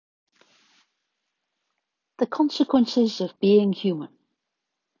The Consequences of Being Human.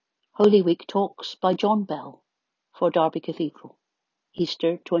 Holy Week Talks by John Bell for Derby Cathedral,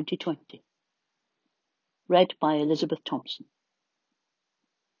 Easter 2020. Read by Elizabeth Thompson.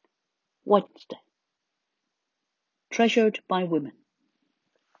 Wednesday. Treasured by Women.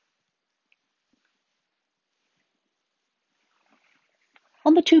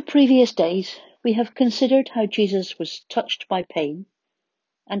 On the 2 previous days, we have considered how Jesus was touched by pain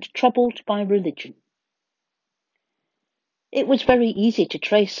and troubled by religion. It was very easy to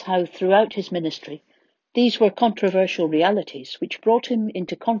trace how throughout his ministry these were controversial realities which brought him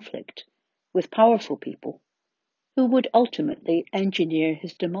into conflict with powerful people who would ultimately engineer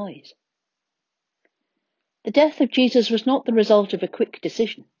his demise. The death of Jesus was not the result of a quick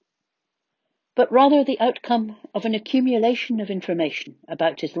decision, but rather the outcome of an accumulation of information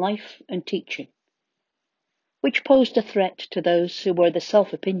about his life and teaching, which posed a threat to those who were the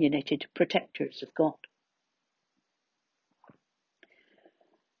self-opinionated protectors of God.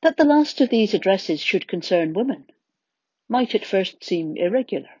 That the last of these addresses should concern women might at first seem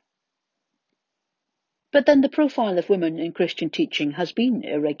irregular. But then the profile of women in Christian teaching has been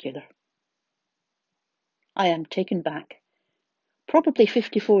irregular. I am taken back, probably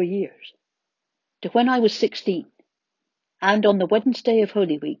 54 years, to when I was 16, and on the Wednesday of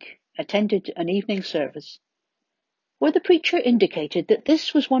Holy Week attended an evening service where the preacher indicated that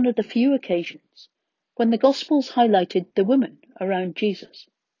this was one of the few occasions when the Gospels highlighted the women around Jesus.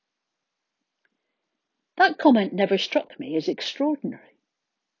 That comment never struck me as extraordinary,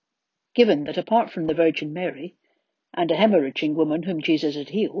 given that apart from the Virgin Mary and a hemorrhaging woman whom Jesus had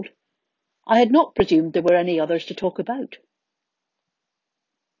healed, I had not presumed there were any others to talk about.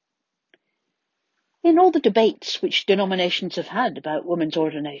 In all the debates which denominations have had about women's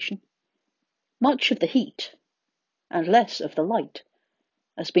ordination, much of the heat, and less of the light,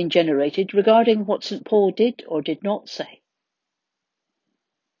 has been generated regarding what St. Paul did or did not say.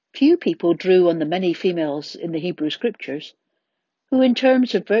 Few people drew on the many females in the Hebrew Scriptures who, in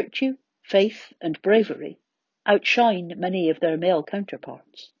terms of virtue, faith, and bravery, outshine many of their male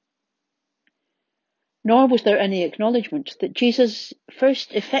counterparts. Nor was there any acknowledgement that Jesus'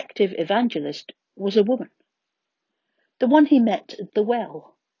 first effective evangelist was a woman, the one he met at the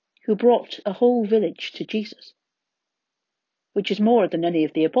well, who brought a whole village to Jesus, which is more than any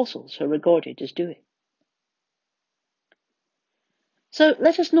of the apostles are regarded as doing. So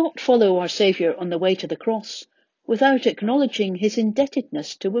let us not follow our Saviour on the way to the cross without acknowledging his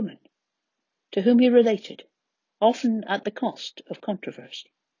indebtedness to women, to whom he related, often at the cost of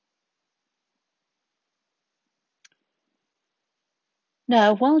controversy.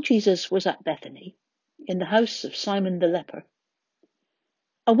 Now, while Jesus was at Bethany, in the house of Simon the leper,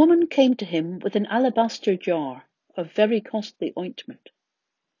 a woman came to him with an alabaster jar of very costly ointment,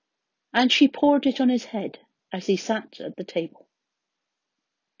 and she poured it on his head as he sat at the table.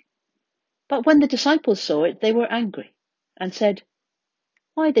 But when the disciples saw it, they were angry, and said,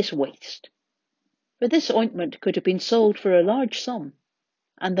 "Why this waste? For this ointment could have been sold for a large sum,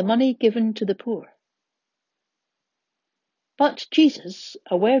 and the money given to the poor." But Jesus,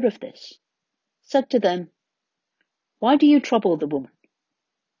 aware of this, said to them, "Why do you trouble the woman?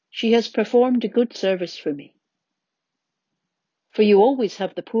 She has performed a good service for me. For you always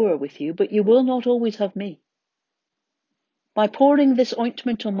have the poor with you, but you will not always have me. By pouring this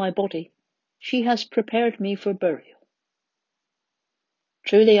ointment on my body, she has prepared me for burial.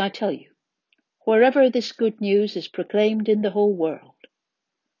 Truly I tell you, wherever this good news is proclaimed in the whole world,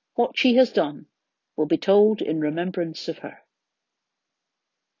 what she has done will be told in remembrance of her."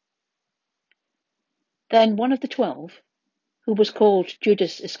 Then one of the 12, who was called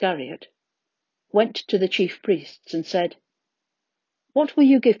Judas Iscariot, went to the chief priests and said, "What will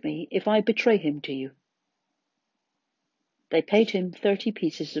you give me if I betray him to you?" They paid him 30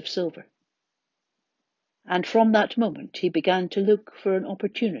 pieces of silver. And from that moment he began to look for an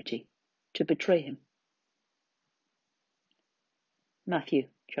opportunity to betray him. Matthew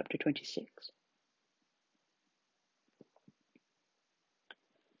chapter 26.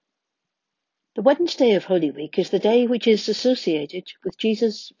 The Wednesday of Holy Week is the day which is associated with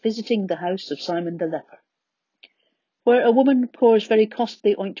Jesus visiting the house of Simon the leper, where a woman pours very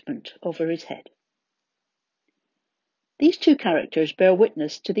costly ointment over his head. These two characters bear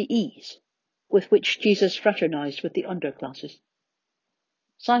witness to the ease with which Jesus fraternized with the underclasses.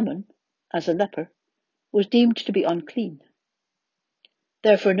 Simon, as a leper, was deemed to be unclean.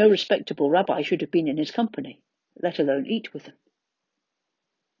 Therefore no respectable rabbi should have been in his company, let alone eat with him.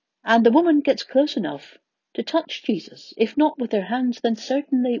 And the woman gets close enough to touch Jesus, if not with her hands, then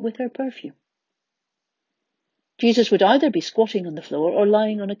certainly with her perfume. Jesus would either be squatting on the floor or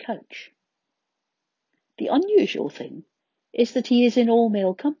lying on a couch. The unusual thing is that he is in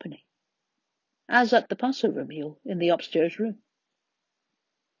all-male company, as at the Passover meal in the upstairs room.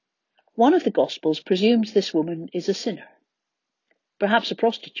 One of the Gospels presumes this woman is a sinner, perhaps a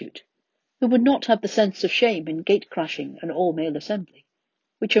prostitute, who would not have the sense of shame in gate-crashing an all-male assembly,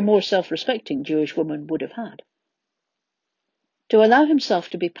 which a more self-respecting Jewish woman would have had. To allow himself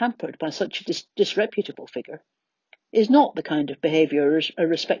to be pampered by such a disreputable figure is not the kind of behaviour a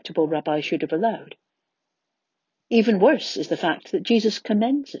respectable rabbi should have allowed. Even worse is the fact that Jesus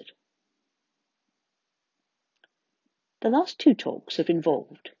commends it. The last two talks have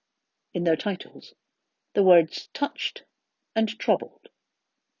involved, in their titles, the words touched and troubled.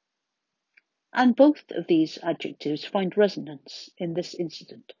 And both of these adjectives find resonance in this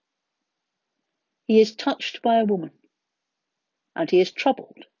incident. He is touched by a woman, and he is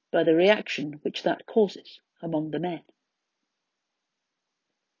troubled by the reaction which that causes among the men.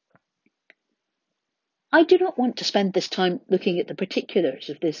 I do not want to spend this time looking at the particulars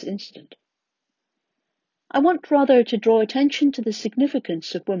of this incident. I want rather to draw attention to the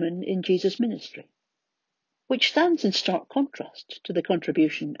significance of women in Jesus' ministry, which stands in stark contrast to the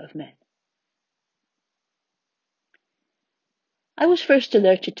contribution of men. I was first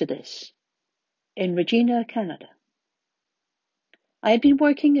alerted to this in Regina, Canada. I had been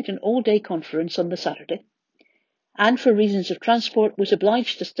working at an all-day conference on the Saturday, and for reasons of transport was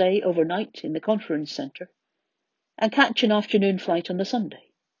obliged to stay overnight in the conference centre and catch an afternoon flight on the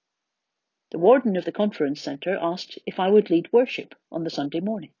Sunday. The warden of the conference centre asked if I would lead worship on the Sunday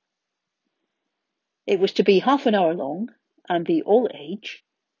morning. It was to be half an hour long and be all age,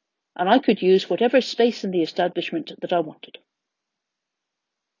 and I could use whatever space in the establishment that I wanted.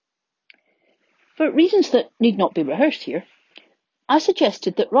 For reasons that need not be rehearsed here, I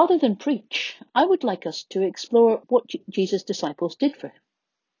suggested that rather than preach, I would like us to explore what Jesus' disciples did for him.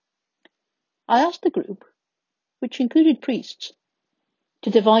 I asked the group, which included priests, to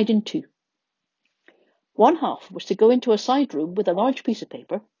divide in two. One half was to go into a side room with a large piece of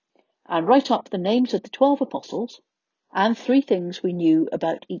paper and write up the names of the 12 apostles and 3 things we knew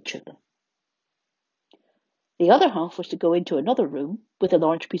about each of them. The other half was to go into another room with a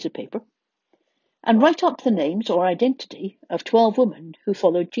large piece of paper and write up the names or identity of 12 women who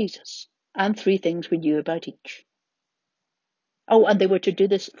followed Jesus and 3 things we knew about each. Oh, and they were to do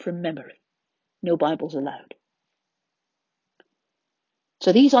this from memory. No Bibles allowed.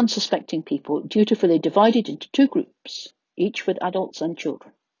 So these unsuspecting people dutifully divided into 2 groups, each with adults and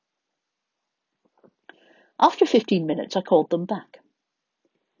children. After 15 minutes, I called them back.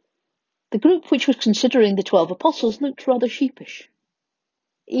 The group which was considering the 12 apostles looked rather sheepish.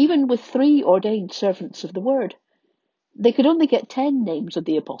 Even with 3 ordained servants of the word, they could only get 10 names of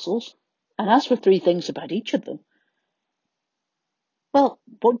the apostles, and as for 3 things about each of them, well,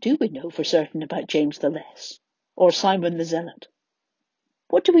 what do we know for certain about James the Less, or Simon the Zealot?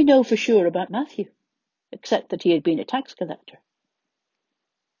 What do we know for sure about Matthew, except that he had been a tax collector?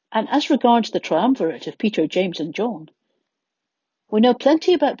 And as regards the triumvirate of Peter, James, and John, we know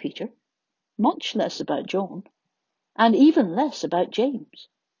plenty about Peter, much less about John, and even less about James,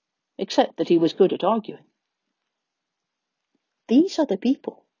 except that he was good at arguing. These are the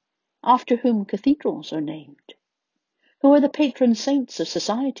people after whom cathedrals are named, who are the patron saints of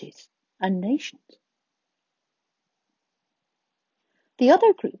societies and nations. The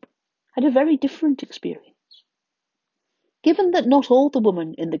other group had a very different experience. Given that not all the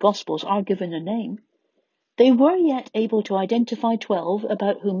women in the Gospels are given a name, they were yet able to identify 12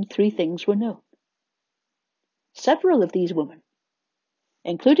 about whom 3 things were known. Several of these women,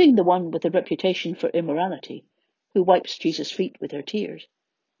 including the one with a reputation for immorality, who wipes Jesus' feet with her tears,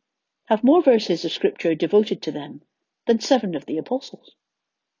 have more verses of Scripture devoted to them than 7 of the apostles.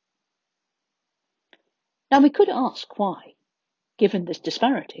 Now we could ask why, given this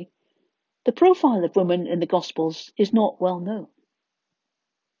disparity, the profile of women in the Gospels is not well known.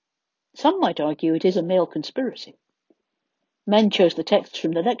 Some might argue it is a male conspiracy. Men chose the texts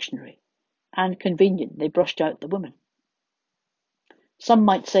from the lectionary, and conveniently brushed out the women. Some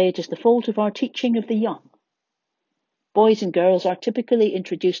might say it is the fault of our teaching of the young. Boys and girls are typically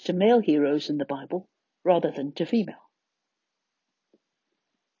introduced to male heroes in the Bible rather than to female.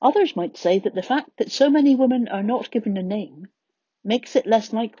 Others might say that the fact that so many women are not given a name makes it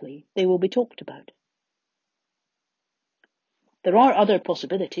less likely they will be talked about. There are other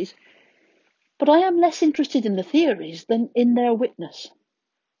possibilities, but I am less interested in the theories than in their witness.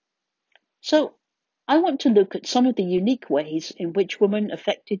 So, I want to look at some of the unique ways in which women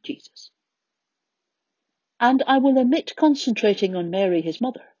affected Jesus. And I will omit concentrating on Mary, his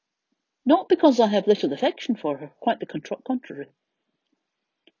mother, not because I have little affection for her, quite the contrary,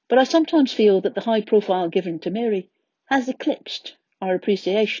 But I sometimes feel that the high profile given to Mary has eclipsed our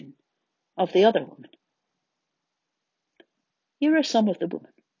appreciation of the other woman. Here are some of the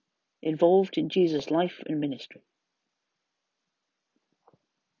women involved in Jesus' life and ministry.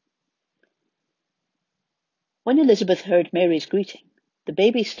 When Elizabeth heard Mary's greeting, the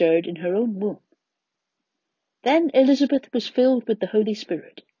baby stirred in her own womb. Then Elizabeth was filled with the Holy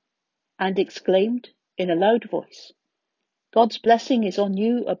Spirit and exclaimed in a loud voice, "God's blessing is on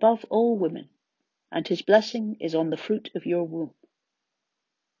you above all women, and his blessing is on the fruit of your womb."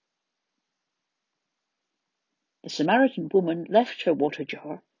 The Samaritan woman left her water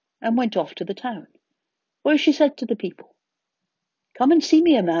jar and went off to the town, where she said to the people, Come and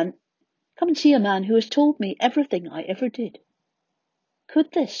see a man who has told me everything I ever did.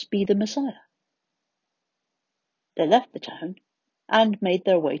 Could this be the Messiah?" They left the town and made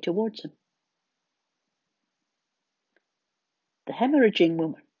their way towards him. The hemorrhaging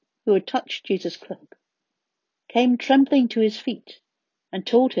woman who had touched Jesus' cloak came trembling to his feet and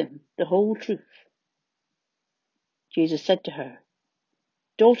told him the whole truth. Jesus said to her,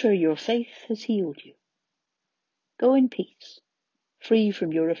 "Daughter, your faith has healed you. Go in peace, free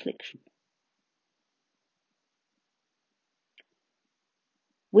from your affliction."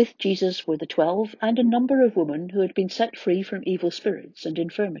 With Jesus were the 12 and a number of women who had been set free from evil spirits and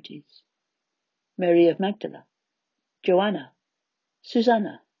infirmities: Mary of Magdala, Joanna,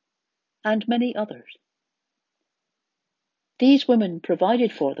 Susanna, and many others. These women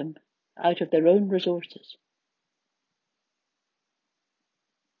provided for them out of their own resources.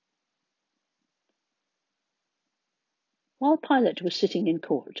 While Pilate was sitting in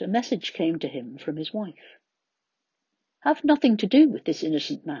court, a message came to him from his wife. "Have nothing to do with this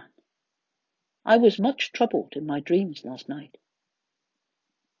innocent man. I was much troubled in my dreams last night."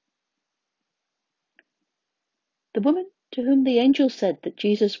 The women to whom the angel said that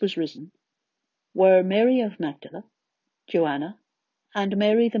Jesus was risen were Mary of Magdala, Joanna, and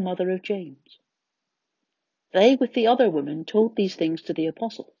Mary the mother of James. They, with the other women, told these things to the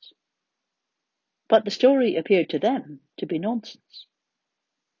apostles. But the story appeared to them to be nonsense,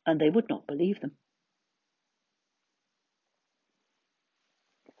 and they would not believe them.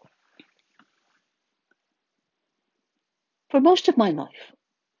 For most of my life,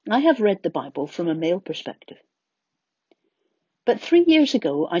 I have read the Bible from a male perspective. But 3 years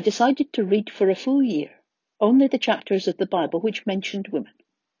ago, I decided to read for a full year only the chapters of the Bible which mentioned women.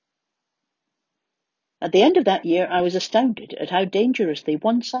 At the end of that year, I was astounded at how dangerously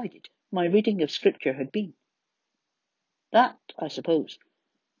one-sided my reading of Scripture had been. That, I suppose,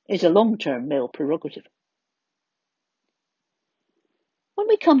 is a long-term male prerogative. When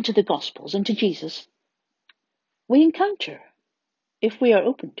we come to the Gospels and to Jesus, we encounter, if we are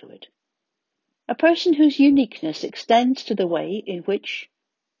open to it, a person whose uniqueness extends to the way in which,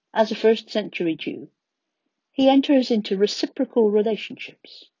 as a first-century Jew, he enters into reciprocal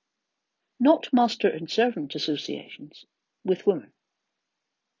relationships, not master and servant associations, with women.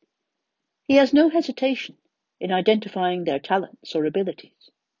 He has no hesitation in identifying their talents or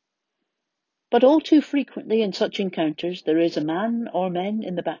abilities. But all too frequently in such encounters there is a man or men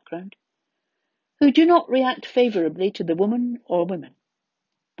in the background who do not react favorably to the woman or women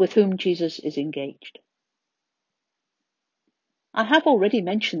with whom Jesus is engaged. I have already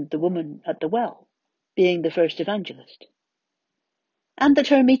mentioned the woman at the well being the first evangelist, and that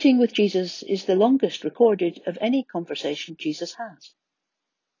her meeting with Jesus is the longest recorded of any conversation Jesus has.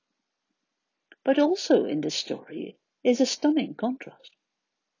 But also in this story is a stunning contrast.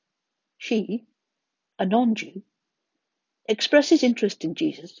 She, a non-Jew, expresses interest in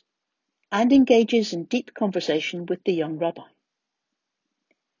Jesus and engages in deep conversation with the young rabbi.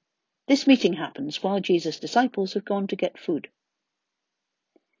 This meeting happens while Jesus' disciples have gone to get food.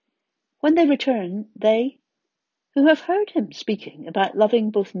 When they return, they, who have heard him speaking about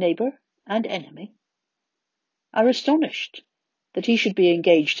loving both neighbour and enemy, are astonished that he should be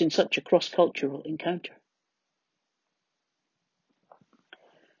engaged in such a cross-cultural encounter.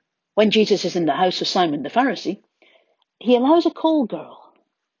 When Jesus is in the house of Simon the Pharisee, he allows a call girl,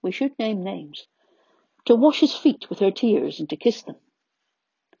 we should name names, to wash his feet with her tears and to kiss them.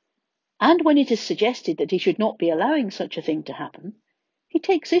 And when it is suggested that he should not be allowing such a thing to happen, he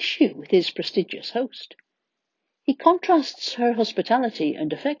takes issue with his prestigious host. He contrasts her hospitality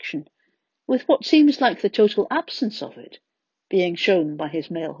and affection with what seems like the total absence of it being shown by his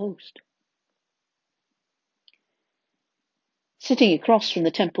male host. Sitting across from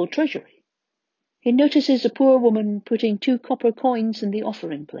the temple treasury, he notices a poor woman putting 2 copper coins in the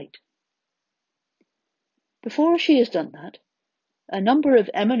offering plate. Before she has done that, a number of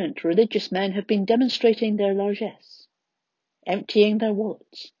eminent religious men have been demonstrating their largesse, emptying their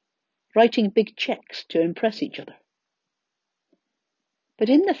wallets writing big checks to impress each other. But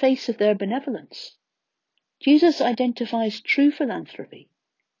in the face of their benevolence, Jesus identifies true philanthropy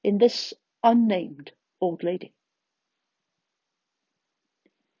in this unnamed old lady.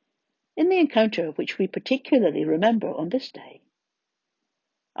 In the encounter which we particularly remember on this day,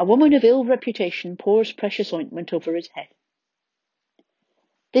 a woman of ill reputation pours precious ointment over his head.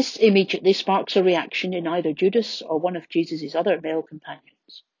 This immediately sparks a reaction in either Judas or one of Jesus' other male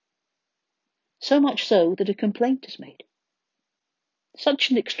companions. So much so that a complaint is made.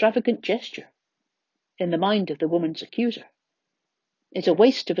 Such an extravagant gesture, in the mind of the woman's accuser, is a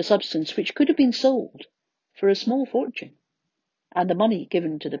waste of a substance which could have been sold for a small fortune and the money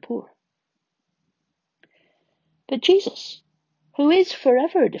given to the poor. But Jesus, who is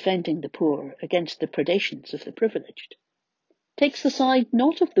forever defending the poor against the predations of the privileged, takes the side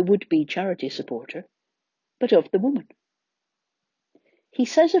not of the would-be charity supporter, but of the woman. He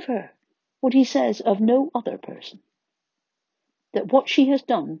says of her what he says of no other person, that what she has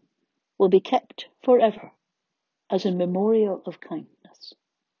done will be kept forever as a memorial of kindness.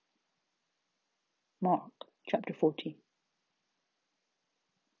 Mark chapter 14.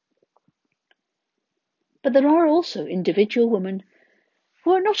 But there are also individual women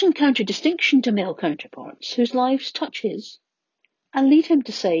who are not in contradistinction to male counterparts, whose lives touch his and lead him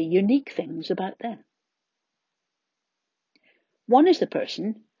to say unique things about them. One is the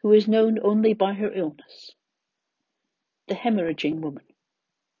person who is known only by her illness, the hemorrhaging woman,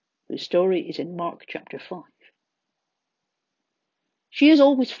 whose story is in Mark chapter 5. She has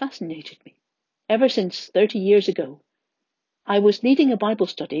always fascinated me, ever since 30 years ago I was leading a Bible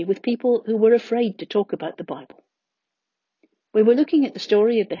study with people who were afraid to talk about the Bible. We were looking at the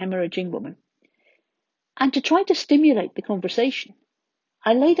story of the hemorrhaging woman, and to try to stimulate the conversation,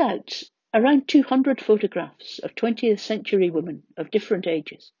 I laid out around 200 photographs of 20th century women of different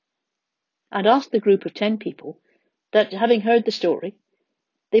ages, and asked the group of 10 people that, having heard the story,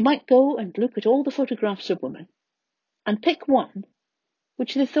 they might go and look at all the photographs of women and pick one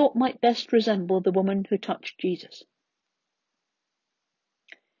which they thought might best resemble the woman who touched Jesus.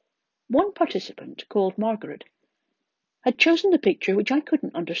 One participant, called Margaret, had chosen the picture which I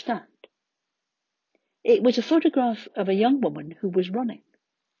couldn't understand. It was a photograph of a young woman who was running.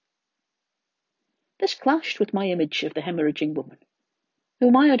 This clashed with my image of the hemorrhaging woman,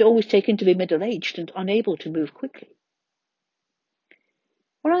 whom I had always taken to be middle-aged and unable to move quickly.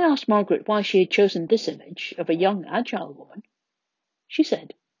 When I asked Margaret why she had chosen this image of a young, agile woman, she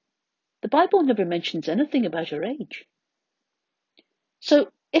said, "The Bible never mentions anything about her age.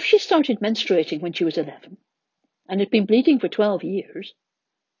 So, if she started menstruating when she was 11, and had been bleeding for 12 years,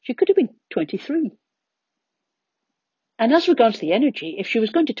 she could have been 23. And as regards the energy, if she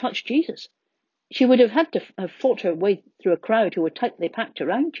was going to touch Jesus, she would have had to have fought her way through a crowd who were tightly packed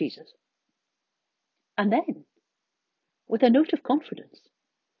around Jesus." And then, with a note of confidence,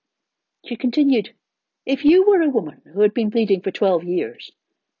 she continued, "If you were a woman who had been bleeding for 12 years,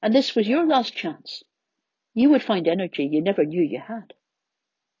 and this was your last chance, you would find energy you never knew you had."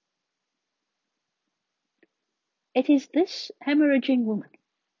 It is this hemorrhaging woman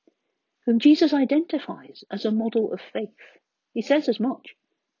whom Jesus identifies as a model of faith. He says as much,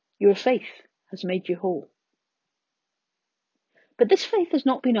 "Your faith has made you whole." But this faith has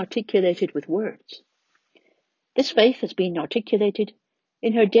not been articulated with words. This faith has been articulated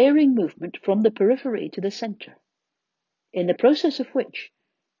in her daring movement from the periphery to the centre, in the process of which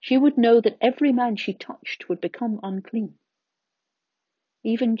she would know that every man she touched would become unclean,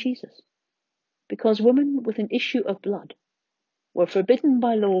 even Jesus, because women with an issue of blood were forbidden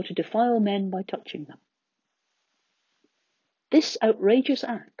by law to defile men by touching them. This outrageous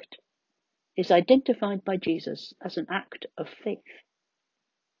act is identified by Jesus as an act of faith.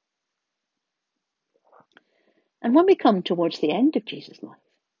 And when we come towards the end of Jesus' life,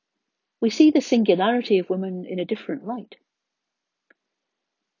 we see the singularity of women in a different light.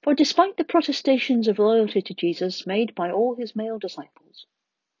 For despite the protestations of loyalty to Jesus made by all his male disciples,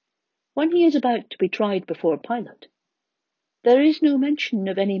 when he is about to be tried before Pilate, there is no mention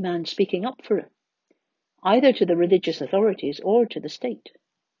of any man speaking up for him, either to the religious authorities or to the state.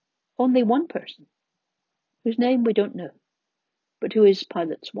 Only one person, whose name we don't know, but who is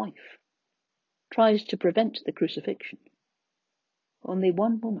Pilate's wife, tries to prevent the crucifixion. Only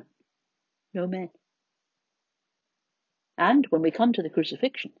one woman, no men. And when we come to the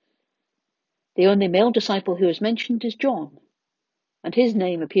crucifixion, the only male disciple who is mentioned is John, and his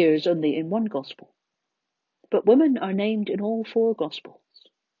name appears only in one gospel. But women are named in all 4 gospels.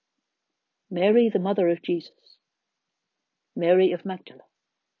 Mary, the mother of Jesus, Mary of Magdala,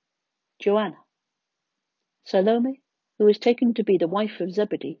 Joanna, Salome, who is taken to be the wife of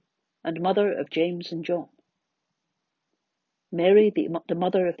Zebedee, and mother of James and John. Mary, the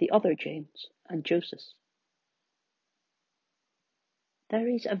mother of the other James and Joseph. There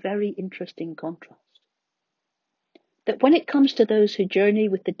is a very interesting contrast. That when it comes to those who journey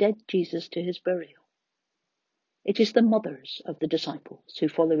with the dead Jesus to his burial, it is the mothers of the disciples who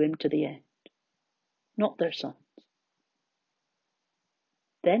follow him to the end, not their sons.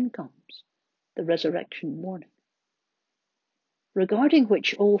 Then comes the resurrection morning, regarding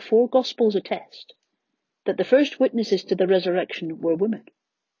which all four Gospels attest that the first witnesses to the resurrection were women.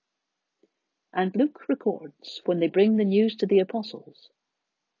 And Luke records when they bring the news to the apostles,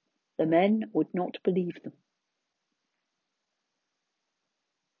 the men would not believe them.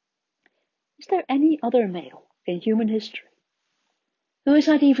 Is there any other male in human history who has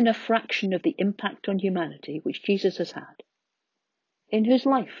had even a fraction of the impact on humanity which Jesus has had, in whose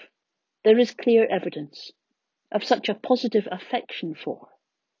life there is clear evidence of such a positive affection for,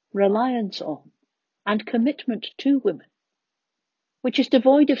 reliance on, and commitment to women, which is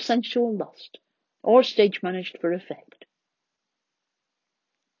devoid of sensual lust or stage managed for effect?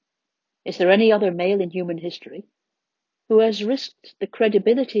 Is there any other male in human history who has risked the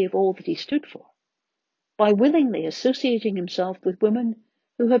credibility of all that he stood for by willingly associating himself with women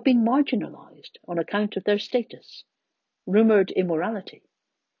who have been marginalized on account of their status, rumored immorality,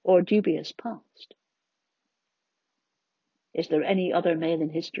 or dubious past? Is there any other male in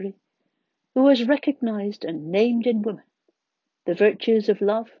history who has recognized and named in women the virtues of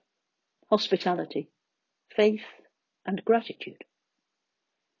love, hospitality, faith, and gratitude,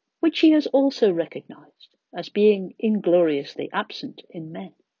 which he has also recognized as being ingloriously absent in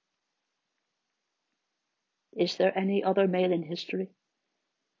men? Is there any other male in history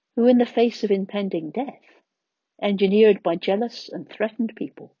who, in the face of impending death, engineered by jealous and threatened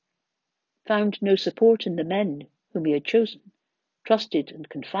people, found no support in the men whom he had chosen, trusted and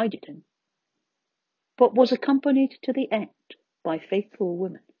confided in, but was accompanied to the end by faithful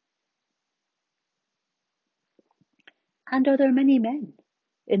women? And are there many men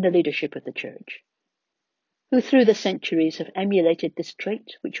in the leadership of the Church who through the centuries have emulated this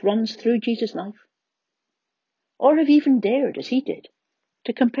trait which runs through Jesus' life, or have even dared, as he did,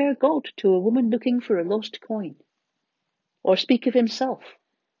 to compare God to a woman looking for a lost coin, or speak of himself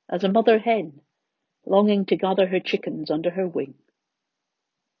as a mother hen longing to gather her chickens under her wing?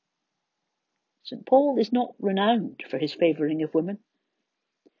 St. Paul is not renowned for his favouring of women,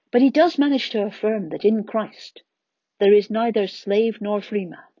 but he does manage to affirm that in Christ there is neither slave nor free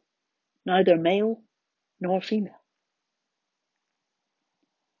man, neither male nor female.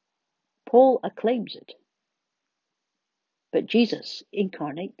 Paul acclaims it, but Jesus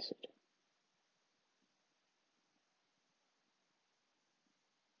incarnates it.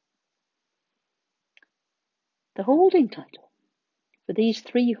 The holding title for these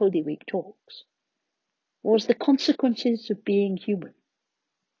 3 Holy Week talks was The Consequences of Being Human,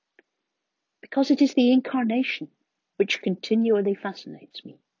 because it is the incarnation which continually fascinates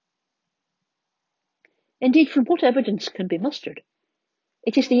me. Indeed, from what evidence can be mustered,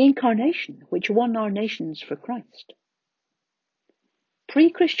 it is the incarnation which won our nations for Christ.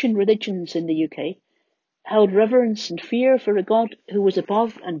 Pre-Christian religions in the UK held reverence and fear for a God who was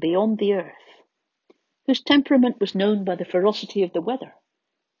above and beyond the earth, whose temperament was known by the ferocity of the weather,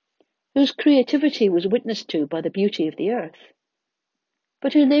 whose creativity was witnessed to by the beauty of the earth,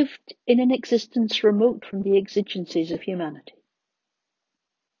 but who lived in an existence remote from the exigencies of humanity.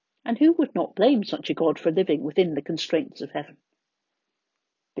 And who would not blame such a God for living within the constraints of heaven?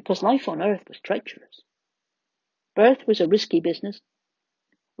 Because life on earth was treacherous. Birth was a risky business.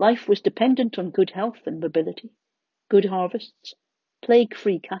 Life was dependent on good health and mobility, good harvests,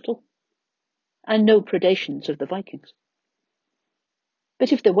 plague-free cattle, and no predations of the Vikings.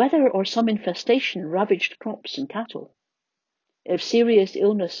 But if the weather or some infestation ravaged crops and cattle, if serious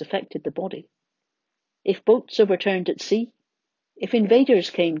illness affected the body, if boats overturned at sea, if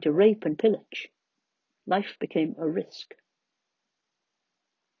invaders came to rape and pillage, life became a risk.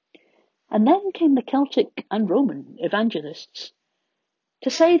 And then came the Celtic and Roman evangelists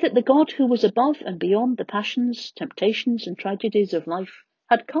to say that the God who was above and beyond the passions, temptations, and tragedies of life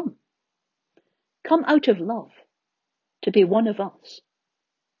had come out of love, to be one of us,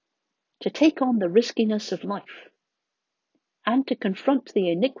 to take on the riskiness of life, and to confront the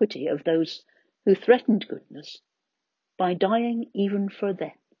iniquity of those who threatened goodness by dying even for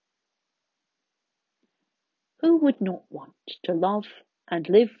them. Who would not want to love and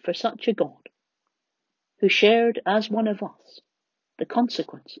live for such a God, who shared as one of us the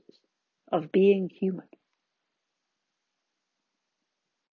consequences of being human?